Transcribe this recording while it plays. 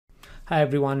Hi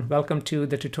everyone, welcome to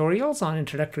the tutorials on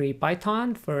introductory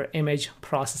Python for image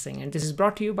processing, and this is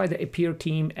brought to you by the Appear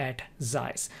team at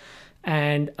Zeiss.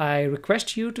 And I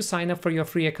request you to sign up for your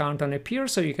free account on Appear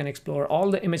so you can explore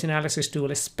all the image analysis tools,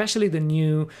 especially the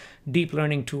new deep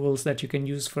learning tools that you can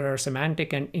use for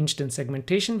semantic and instance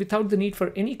segmentation without the need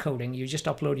for any coding. You just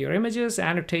upload your images,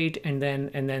 annotate, and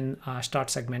then start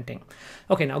segmenting.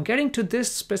 Okay, now getting to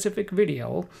this specific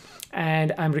video,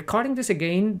 and I'm recording this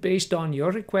again based on your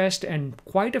request, and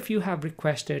quite a few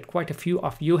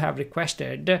of you have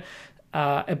requested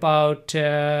about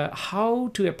how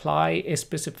to apply a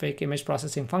specific image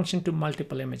processing function to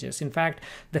multiple images. In fact,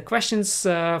 the questions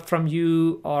from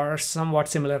you are somewhat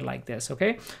similar like this,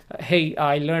 okay? Hey,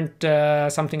 I learned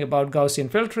something about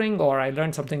Gaussian filtering, or I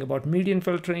learned something about median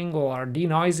filtering or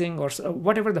denoising, or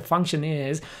whatever the function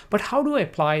is, but how do I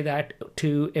apply that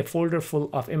to a folder full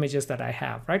of images that I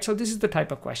have, right? So this is the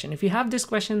type of question. If you have this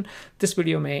question, this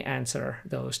video may answer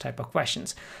those type of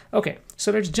questions. Okay,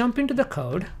 so let's jump into the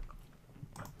code.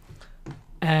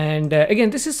 And again,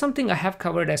 this is something I have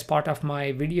covered as part of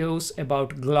my videos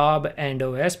about glob and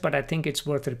OS, but I think it's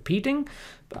worth repeating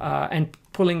and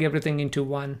pulling everything into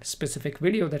one specific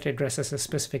video that addresses a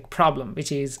specific problem,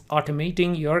 which is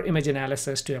automating your image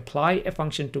analysis to apply a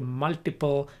function to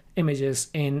multiple images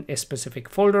in a specific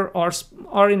folder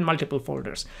or in multiple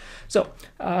folders. So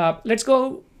let's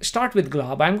go start with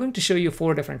glob. I'm going to show you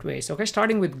 4 different ways. Okay,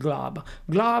 starting with glob.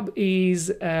 Glob is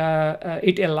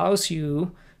it allows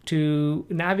you to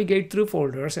navigate through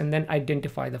folders and then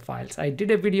identify the files. I did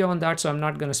a video on that, so I'm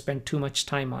not going to spend too much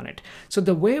time on it. So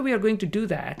the way we are going to do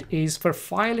that is for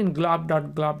file in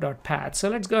glob.glob.path. So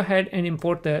let's go ahead and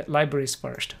import the libraries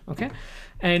first, okay?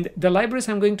 And the libraries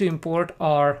I'm going to import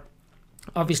are,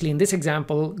 obviously in this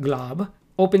example, glob,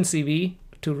 OpenCV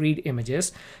to read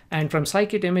images, and from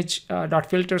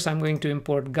scikit-image.filters I'm going to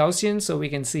import Gaussian, so we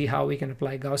can see how we can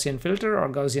apply Gaussian filter or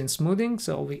Gaussian smoothing.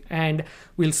 So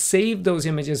we'll save those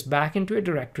images back into a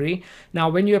directory. Now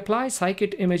when you apply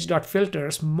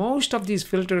scikit-image.filters, most of these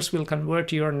filters will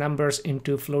convert your numbers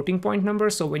into floating point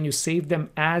numbers, so when you save them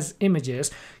as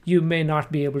images, you may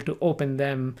not be able to open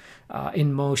them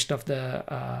in most of the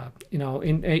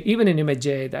even in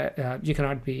ImageJ that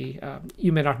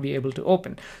you may not be able to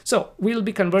open. So we'll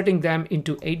be converting them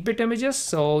into 8-bit images.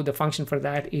 So the function for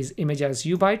that is image as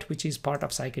ubyte, which is part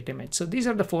of scikit-image. So these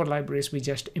are the 4 libraries we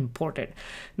just imported.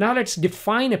 Now let's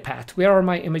define a path. Where are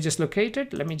my images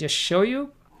located? Let me just show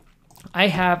you. I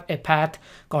have a path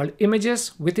called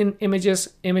images within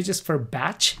images for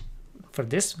batch for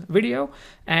this video,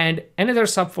 and another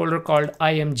subfolder called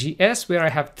imgs where I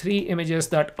have 3 images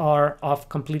that are of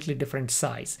completely different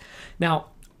size. Now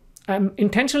I'm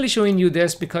intentionally showing you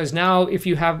this because now if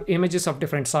you have images of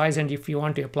different size and if you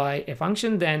want to apply a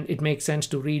function, then it makes sense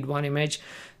to read one image,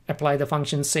 apply the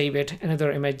function, save it,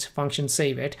 another image, function,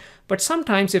 save it. But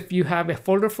sometimes if you have a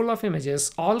folder full of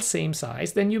images all same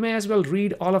size, then you may as well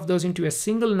read all of those into a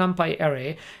single numpy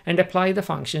array and apply the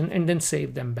function and then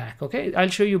save them back. Okay, I'll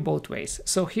show you both ways.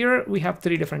 So here we have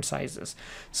 3 different sizes.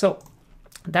 So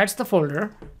that's the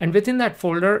folder, and within that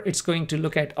folder it's going to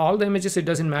look at all the images. It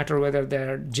doesn't matter whether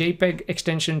they're JPEG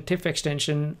extension, TIFF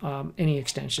extension, any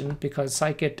extension, because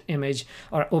scikit-image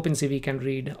or OpenCV can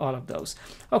read all of those.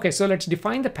 Okay, so let's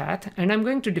define the path, and I'm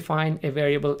going to define a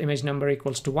variable image number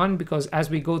equals to 1 because as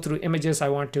we go through images I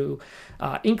want to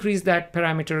increase that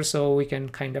parameter so we can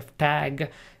kind of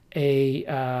tag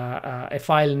a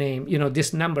file name,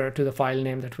 this number to the file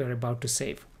name that we're about to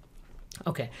save.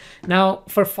 Okay, now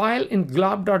for file in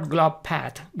glob.glob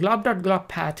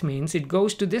path means it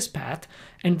goes to this path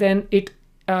and then it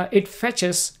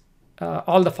fetches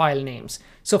all the file names.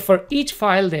 So for each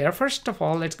file there, first of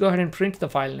all, let's go ahead and print the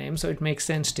file name so it makes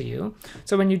sense to you.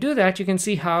 So when you do that, you can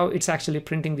see how it's actually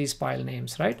printing these file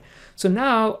names, right? So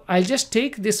now I'll just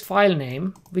take this file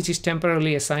name, which is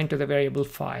temporarily assigned to the variable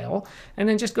file, and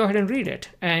then just go ahead and read it.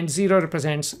 And 0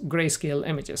 represents grayscale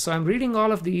images. So I'm reading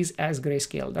all of these as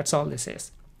grayscale. That's all this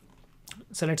is.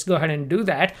 So let's go ahead and do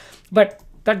that. But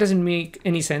that doesn't make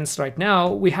any sense right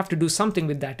now. We have to do something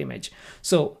with that image.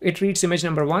 So it reads image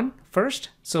number 1 first.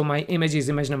 So my image is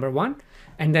image number 1.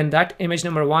 And then that image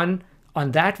number 1,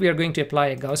 on that we are going to apply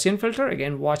a Gaussian filter.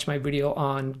 Again, watch my video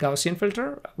on Gaussian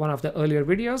filter, one of the earlier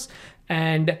videos.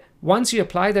 And once you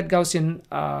apply that Gaussian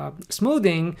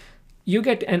smoothing, you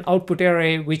get an output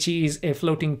array, which is a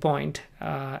floating point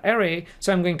array.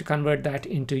 So I'm going to convert that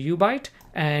into ubyte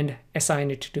and assign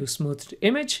it to smoothed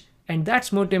image. And that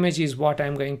smooth image is what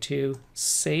I'm going to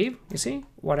save. You see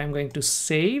what I'm going to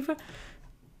save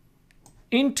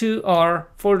into our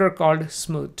folder called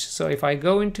smooth. So if I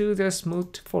go into the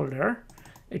smooth folder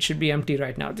It should be empty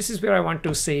right now. This is where I want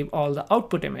to save all the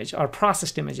output image or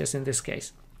processed images in this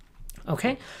case.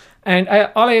 Okay, and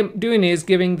all I'm doing is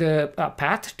giving the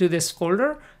path to this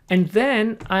folder, and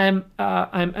then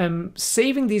I'm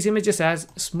saving these images as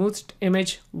smoothed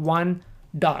image 1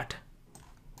 dot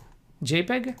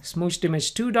JPEG, smoothed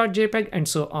image 2 dot JPEG, and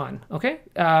so on. Okay,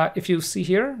 if you see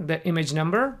here the image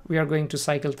number, we are going to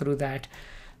cycle through that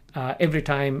every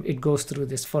time it goes through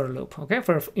this for loop. Okay,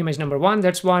 for image number 1,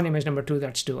 that's 1, image number 2,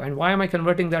 that's 2. And why am I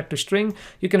converting that to string?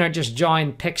 You cannot just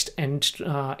join text and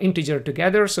integer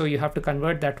together, so you have to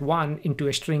convert that 1 into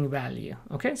a string value.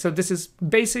 Okay, so this is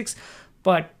basics,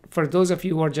 but for those of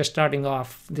you who are just starting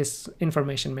off, this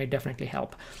information may definitely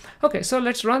help. Okay, so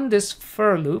let's run this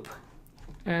for loop,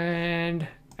 and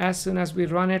as soon as we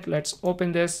run it, let's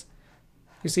open this.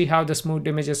 You see how the smoothed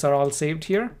images are all saved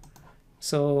here.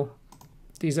 So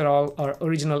these are all our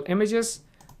original images,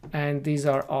 and these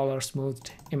are all our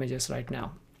smoothed images right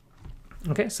now.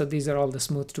 Okay, so these are all the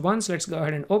smoothed ones. Let's go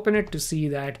ahead and open it to see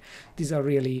that these are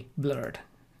really blurred.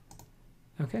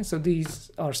 Okay, so these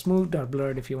are smoothed or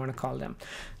blurred if you want to call them.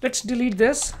 Let's delete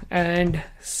this and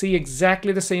see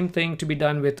exactly the same thing to be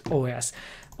done with OS.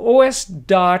 OS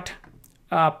dot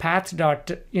path dot,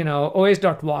 os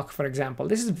dot walk, for example.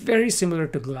 This is very similar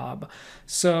to glob.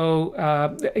 So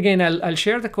again, I'll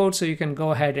share the code so you can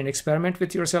go ahead and experiment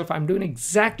with yourself. I'm doing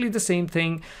exactly the same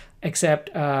thing, except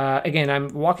again, I'm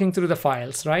walking through the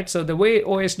files, right? So the way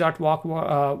os dot walk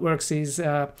works is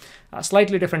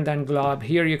slightly different than glob.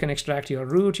 Here you can extract your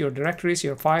root, your directories,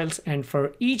 your files, and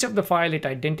for each of the file it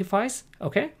identifies.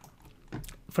 Okay,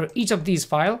 for each of these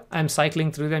files, I'm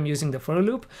cycling through them using the for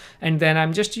loop, and then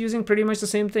I'm just using pretty much the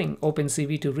same thing,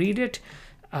 OpenCV to read it,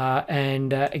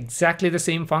 and exactly the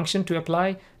same function to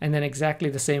apply, and then exactly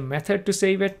the same method to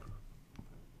save it.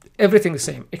 Everything the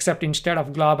same, except instead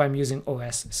of glob, I'm using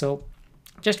OS. So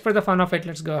just for the fun of it,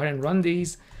 let's go ahead and run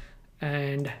these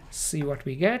and see what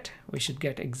we get. We should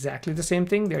get exactly the same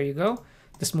thing. There you go.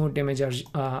 The smoothed images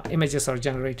are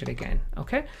generated again.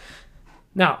 Okay.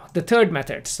 Now, the third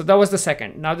method. So that was the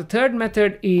second. Now, the third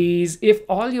method is if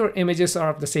all your images are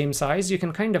of the same size, you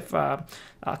can kind of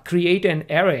create an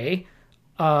array,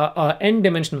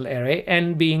 n-dimensional array,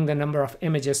 n being the number of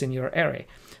images in your array.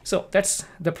 So that's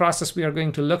the process we are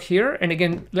going to look here. And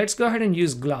again, let's go ahead and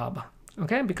use glob,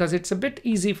 okay? Because it's a bit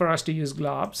easy for us to use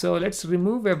glob. So let's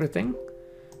remove everything,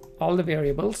 all the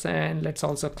variables, and let's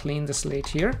also clean the slate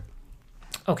here.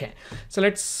 Okay, so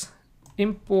let's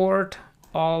import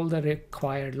all the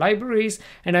required libraries,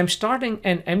 and I'm starting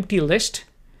an empty list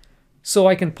so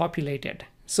I can populate it.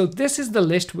 So this is the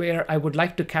list where I would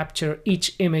like to capture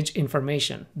each image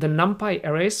information. The NumPy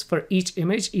arrays for each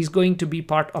image is going to be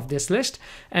part of this list,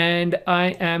 and I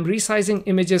am resizing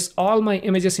images, all my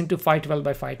images, into 512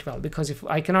 by 512, because if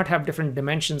I cannot have different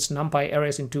dimensions NumPy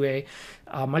arrays into a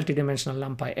multidimensional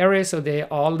NumPy array, so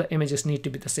all the images need to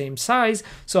be the same size.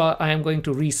 So I am going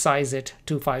to resize it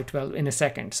to 512 in a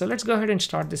second. So let's go ahead and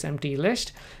start this empty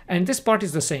list, and this part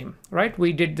is the same, right?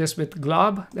 We did this with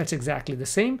glob, that's exactly the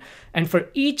same. And for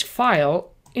each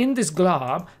file in this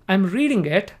glob, I'm reading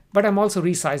it, but I'm also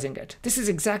resizing it. This is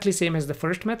exactly same as the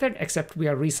first method, except we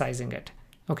are resizing it.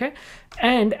 Okay,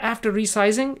 and after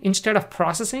resizing, instead of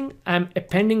processing, I'm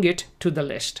appending it to the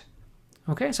list.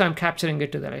 Okay, so I'm capturing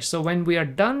it to the list. So when we are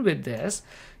done with this,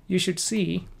 you should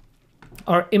see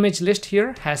our image list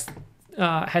here has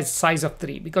size of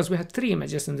 3, because we have 3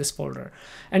 images in this folder.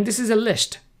 And this is a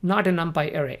list, not a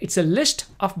NumPy array. It's a list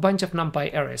of bunch of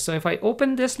NumPy arrays. So if I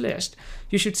open this list,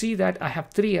 you should see that I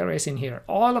have 3 arrays in here.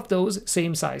 All of those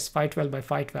same size, 512 by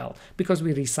 512, because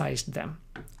we resized them.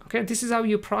 Okay, this is how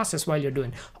you process while you're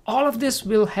doing. All of this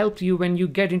will help you when you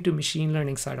get into machine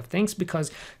learning side of things,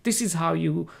 because this is how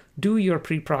you do your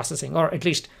pre-processing, or at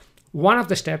least one of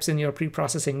the steps in your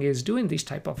pre-processing is doing these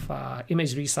type of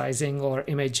image resizing or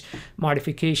image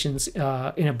modifications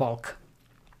in a bulk.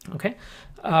 Okay,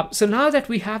 so now that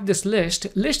we have this list,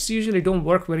 lists usually don't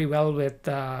work very well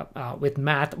with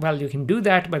math. Well, you can do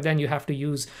that, but then you have to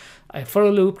use a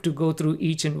for loop to go through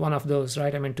each and one of those,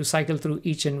 right? I mean, to cycle through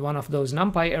each and one of those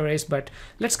NumPy arrays, but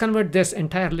let's convert this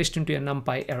entire list into a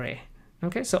NumPy array.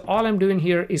 Okay, so all I'm doing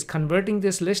here is converting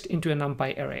this list into a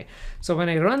NumPy array. So when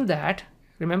I run that,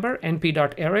 remember,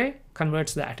 np.array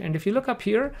converts that. And if you look up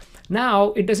here,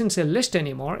 now it doesn't say list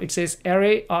anymore. It says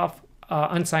array of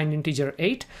unsigned integer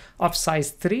 8 of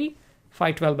size 3,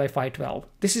 512 by 512.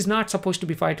 This is not supposed to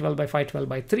be 512 by 512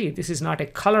 by 3. This is not a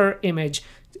color image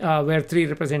where 3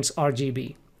 represents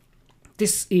RGB.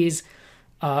 This is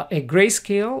a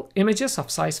grayscale images of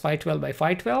size 512 by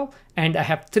 512, and I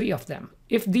have 3 of them.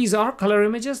 If these are color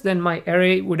images, then my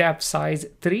array would have size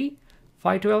 3,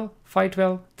 512,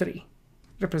 512, 3.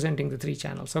 representing the 3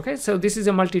 channels. Okay, so this is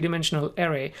a multidimensional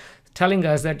array telling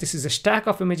us that this is a stack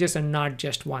of images and not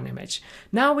just one image.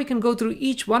 Now we can go through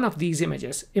each one of these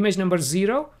images. Image number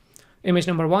 0, image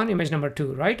number 1, image number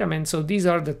 2, right? I mean, so these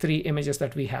are the 3 images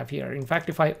that we have here. In fact,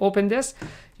 if I open this,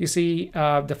 you see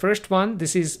the first one,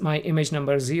 this is my image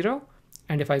number 0.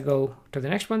 And if I go to the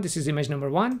next one, this is image number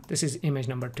 1, this is image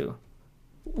number 2.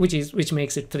 Which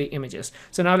makes it 3 images.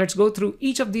 So now let's go through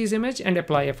each of these images and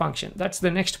apply a function. That's the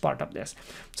next part of this.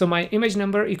 So my image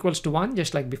number equals to 1,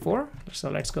 just like before. So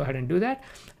let's go ahead and do that.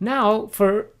 Now,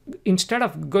 instead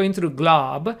of going through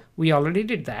glob, we already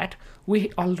did that.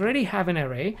 We already have an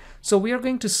array. So we are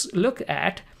going to look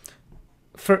at,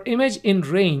 for image in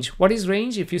range. What is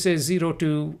range? If you say 0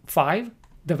 to 5,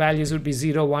 the values would be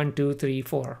 0, 1, 2, 3,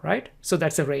 4, right? So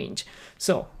that's a range.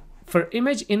 So for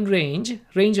image in range,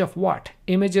 range of what?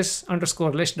 Images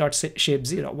underscore list dot shape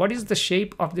 0. What is the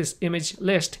shape of this image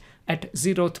list at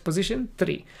 0th position?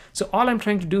 3. So all I'm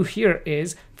trying to do here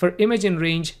is for image in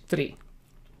range 3,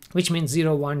 which means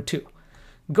 0, 1, 2.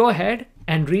 Go ahead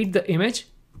and read the image.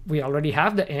 We already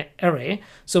have the array.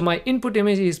 So my input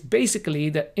image is basically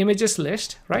the images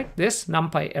list, right? This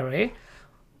NumPy array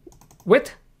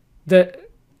with the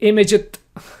imageth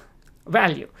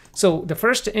value. So the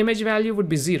first image value would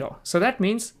be 0. So that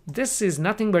means this is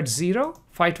nothing but 0,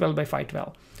 512 by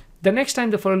 512. The next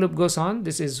time the for loop goes on,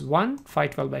 this is 1,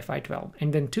 512 by 512,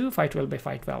 and then 2, 512 by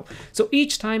 512. So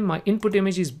each time my input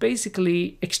image is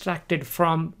basically extracted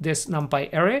from this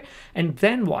NumPy array. And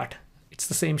then what? It's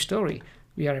the same story.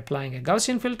 We are applying a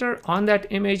Gaussian filter on that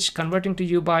image, converting to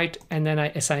U-byte, and then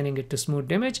assigning it to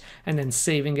smoothed image, and then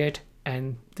saving it.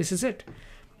 And this is it.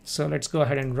 So let's go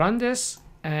ahead and run this.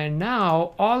 And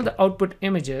now all the output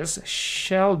images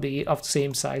shall be of the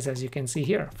same size as you can see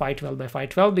here, 512 by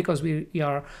 512, because we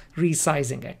are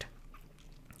resizing it.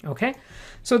 Okay,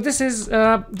 so this is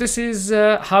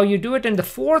how you do it. And the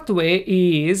fourth way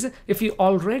is if you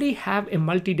already have a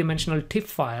multidimensional TIFF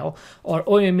file or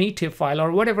OME TIFF file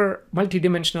or whatever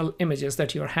multidimensional images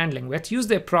that you're handling with, use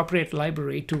the appropriate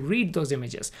library to read those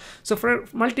images. So for a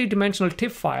multidimensional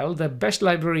TIFF file, the best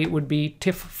library would be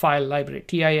TIFF file library,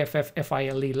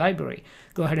 TIFF-FILE library.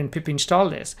 Go ahead and pip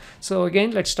install this. So again,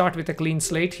 let's start with a clean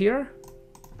slate here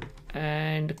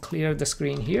and clear the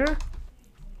screen here.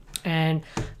 And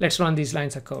let's run these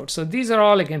lines of code. So these are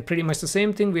all, again, pretty much the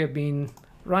same thing we have been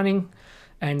running.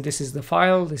 And this is the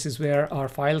file. This is where our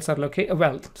files are located.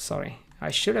 Well, sorry,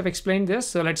 I should have explained this.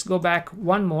 So let's go back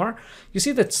one more. You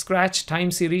see that scratch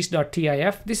time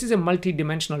series.tif. This is a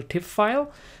multi-dimensional TIFF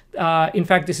file. In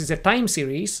fact, this is a time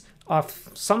series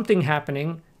of something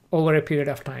happening over a period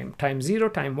of time. Time 0,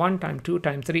 time 1, time 2,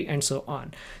 time 3, and so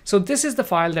on. So this is the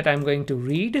file that I'm going to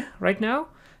read right now,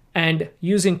 and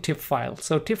using TIFF file.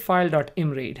 So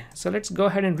tiffile.imread. So let's go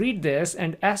ahead and read this.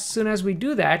 And as soon as we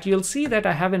do that, you'll see that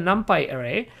I have a NumPy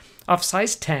array of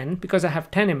size 10 because I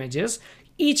have 10 images,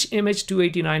 each image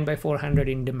 289 by 400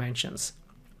 in dimensions.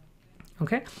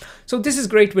 Okay, so this is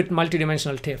great with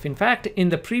multidimensional TIFF. In fact, in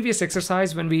the previous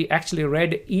exercise, when we actually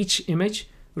read each image,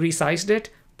 resized it,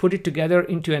 put it together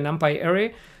into a NumPy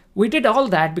array, we did all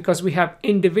that because we have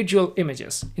individual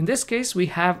images. In this case, we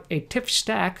have a TIFF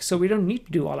stack, so we don't need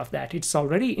to do all of that. It's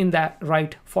already in that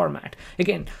right format.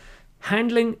 Again,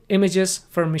 handling images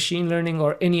for machine learning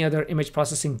or any other image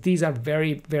processing, these are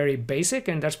very, very basic,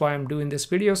 and that's why I'm doing this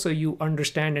video, so you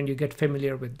understand and you get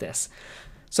familiar with this.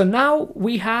 So now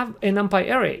we have a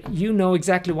NumPy array. You know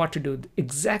exactly what to do.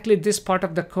 Exactly this part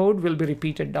of the code will be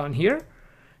repeated down here.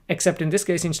 Except in this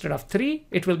case, instead of 3,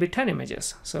 it will be 10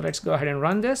 images. So let's go ahead and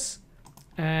run this.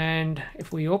 And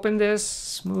if we open this,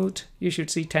 smooth, you should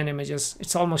see 10 images.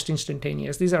 It's almost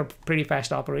instantaneous. These are pretty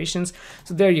fast operations.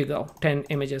 So there you go, 10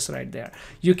 images right there.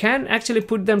 You can actually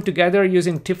put them together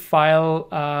using TIFF file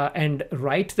and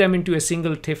write them into a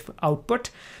single TIFF output.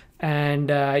 And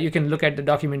you can look at the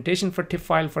documentation for TIFF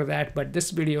file for that, but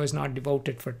this video is not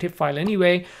devoted for TIFF file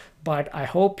anyway. But I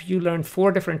hope you learned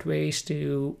 4 different ways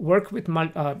to work with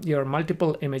your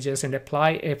multiple images and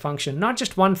apply a function, not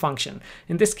just one function.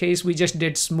 In this case, we just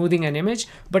did smoothing an image,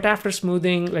 but after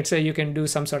smoothing, let's say you can do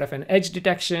some sort of an edge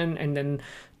detection and then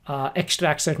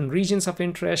extract certain regions of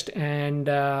interest and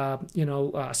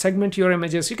segment your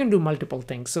images. You can do multiple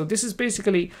things. So this is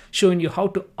basically showing you how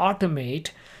to automate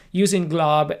using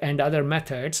glob and other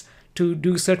methods to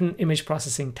do certain image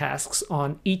processing tasks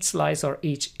on each slice or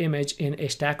each image in a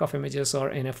stack of images or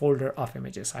in a folder of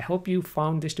images. I hope you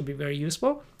found this to be very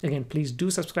useful. Again, please do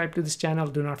subscribe to this channel.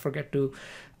 Do not forget to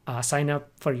sign up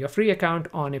for your free account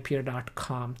on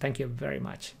appear.com. Thank you very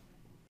much.